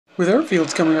With art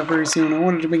fields coming up very soon, I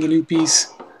wanted to make a new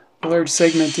piece, a large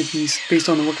segmented piece based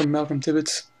on the work of Malcolm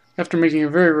Tibbetts. After making a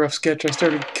very rough sketch, I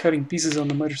started cutting pieces on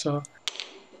the miter saw.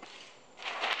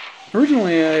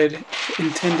 Originally, I had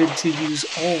intended to use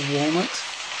all walnut,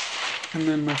 and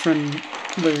then my friend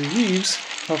Larry Reeves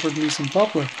offered me some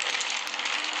poplar.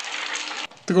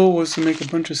 The goal was to make a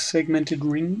bunch of segmented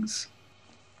rings,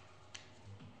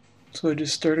 so I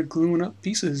just started gluing up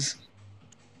pieces.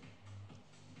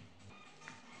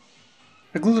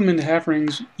 I glue them into half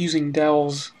rings using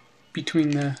dowels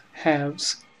between the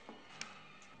halves.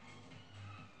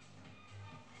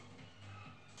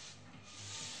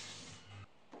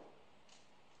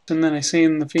 And then I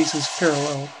sand the faces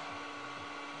parallel.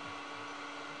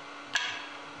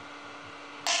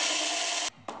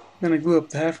 Then I glue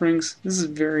up the half rings. This is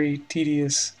very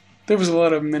tedious. There was a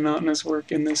lot of monotonous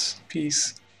work in this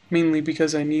piece, mainly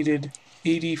because I needed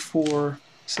 84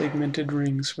 segmented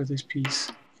rings for this piece.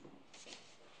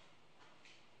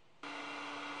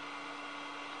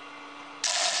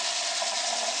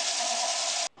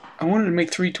 I wanted to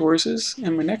make 3 Tauruses,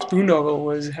 and my next boondoggle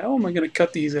was, how am I going to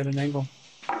cut these at an angle?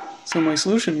 So my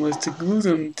solution was to glue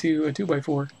them to a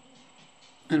 2x4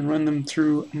 and run them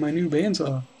through my new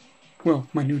bandsaw. Well,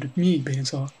 my new to me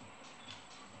bandsaw.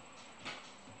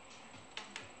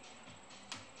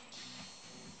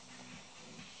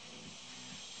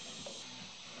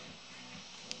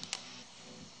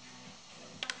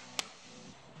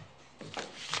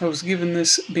 I was given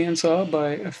this bandsaw by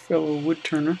a fellow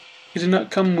woodturner. It did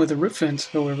not come with a rip fence,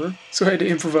 however, so I had to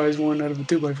improvise one out of a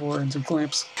 2x4 and some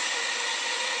clamps.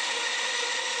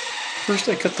 First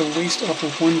I cut the waste off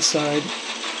of one side.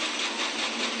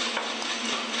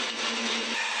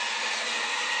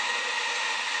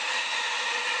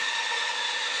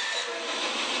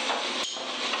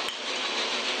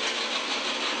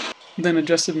 Then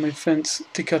adjusted my fence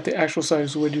to cut the actual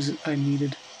size wedges I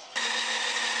needed.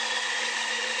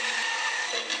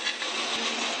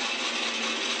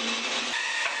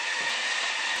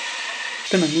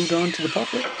 Then I moved on to the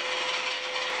poplar.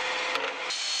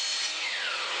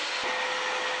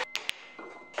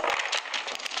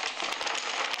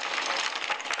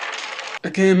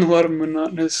 Again, a lot of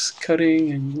monotonous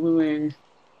cutting and gluing.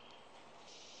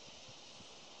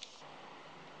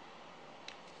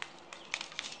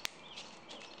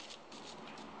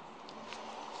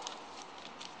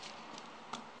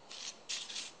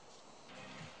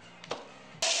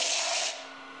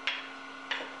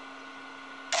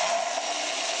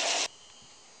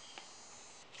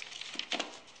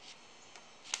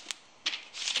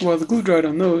 While the glue dried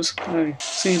on those, I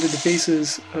sanded the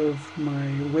faces of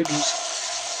my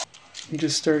wedges and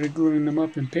just started gluing them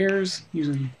up in pairs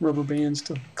using rubber bands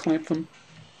to clamp them.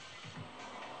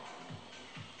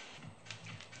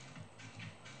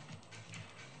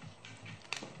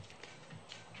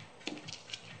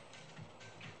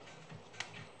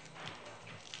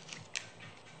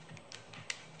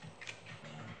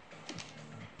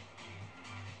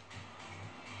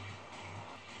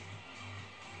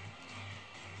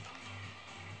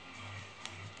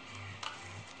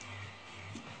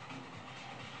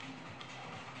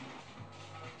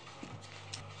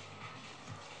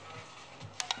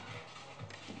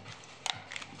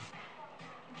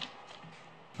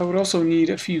 I would also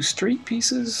need a few straight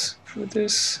pieces for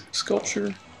this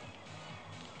sculpture.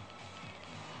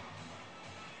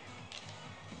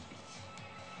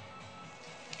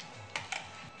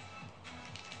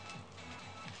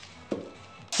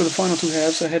 For the final 2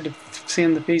 halves, I had to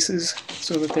sand the faces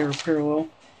so that they were parallel,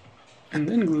 and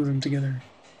then glue them together.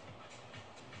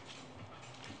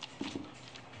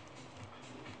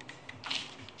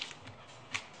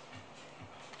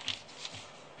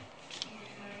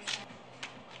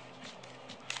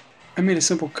 I made a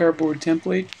simple cardboard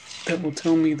template that will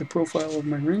tell me the profile of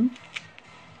my ring.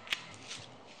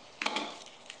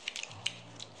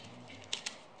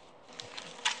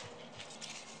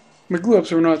 My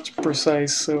glue-ups were not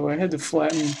precise, so I had to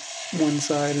flatten one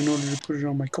side in order to put it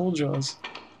on my cold jaws.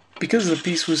 Because the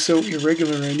piece was so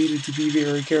irregular, I needed to be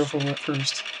very careful at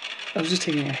first. I was just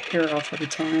taking a hair off at a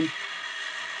time.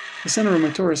 The center of my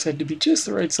torus had to be just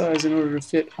the right size in order to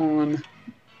fit on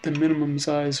the minimum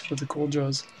size for the cold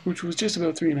jaws, which was just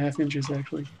about 3.5 inches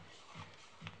actually.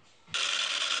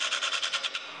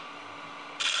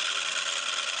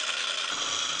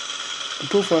 The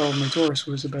profile of my torus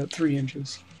was about 3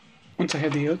 inches. Once I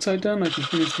had the outside done, I could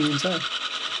finish the inside.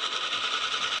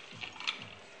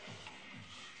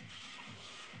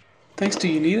 Thanks to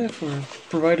Unita for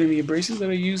providing the abrasives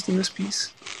that I used in this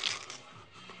piece.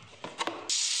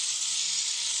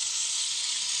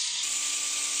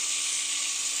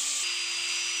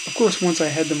 Of course, once I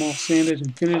had them all sanded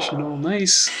and finished and all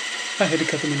nice, I had to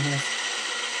cut them in half.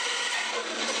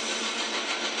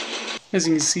 As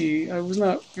you can see, I was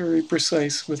not very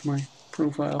precise with my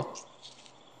profile.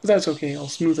 But that's okay, I'll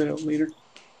smooth it out later.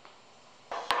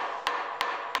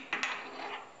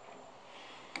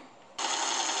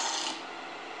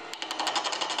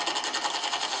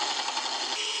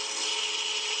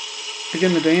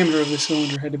 Again, the diameter of the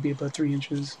cylinder had to be about 3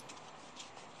 inches.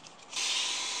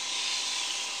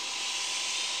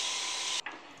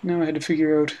 Now I had to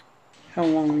figure out how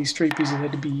long these straight pieces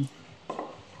had to be.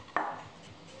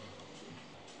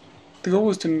 The goal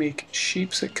was to make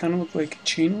shapes that kind of look like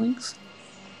chain links.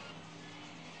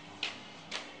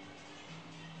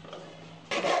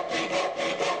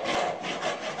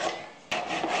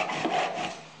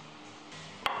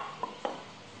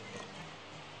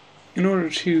 In order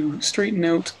to straighten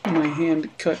out my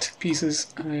hand-cut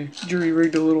pieces, I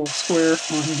jury-rigged a little square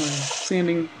on my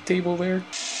sanding table there.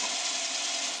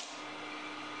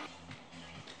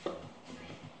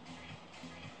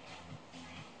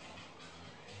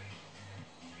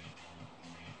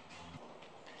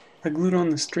 I glued on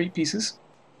the straight pieces.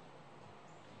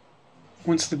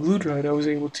 Once the glue dried, I was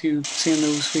able to sand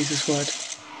those faces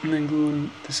flat and then glue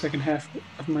on the second half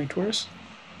of my torus.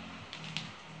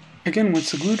 Again,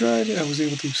 once the glue dried, I was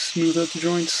able to smooth out the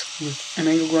joints with an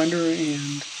angle grinder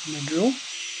and my drill.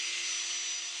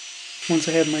 Once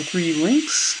I had my 3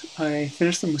 links, I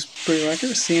finished them with spray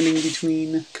lacquer, sanding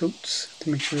between coats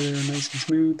to make sure they were nice and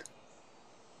smooth.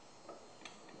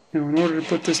 Now, in order to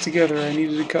put this together, I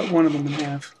needed to cut one of them in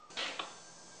half.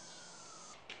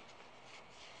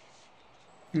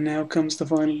 And now comes the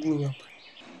final glue up.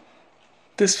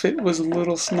 This fit was a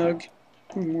little snug,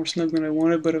 a little more snug than I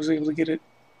wanted, but I was able to get it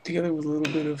together with a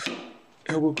little bit of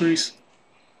elbow grease.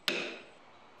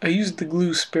 I used the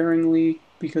glue sparingly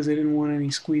because I didn't want any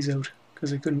squeeze out,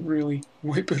 because I couldn't really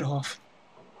wipe it off.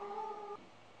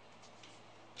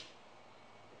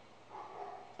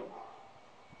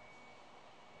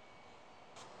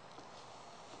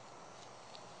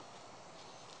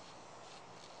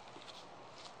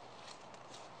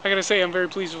 I gotta say, I'm very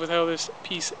pleased with how this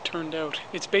piece turned out.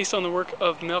 It's based on the work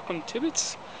of Malcolm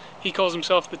Tibbetts. He calls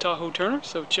himself the Tahoe Turner,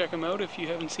 so check him out if you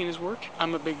haven't seen his work.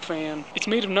 I'm a big fan. It's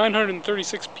made of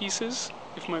 936 pieces,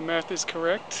 if my math is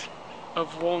correct,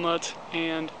 of walnut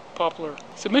and poplar.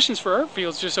 Submissions for art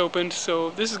fields just opened, so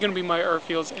this is going to be my art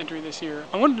fields entry this year.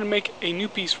 I wanted to make a new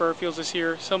piece for art fields this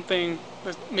year, something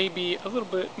that may be a little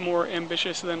bit more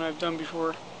ambitious than I've done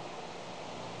before.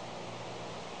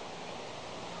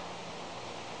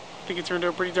 I think it turned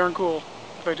out pretty darn cool,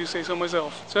 if I do say so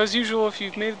myself. So as usual, if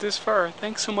you've made it this far,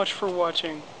 thanks so much for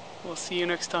watching. We'll see you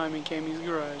next time in Cammy's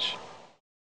Garage.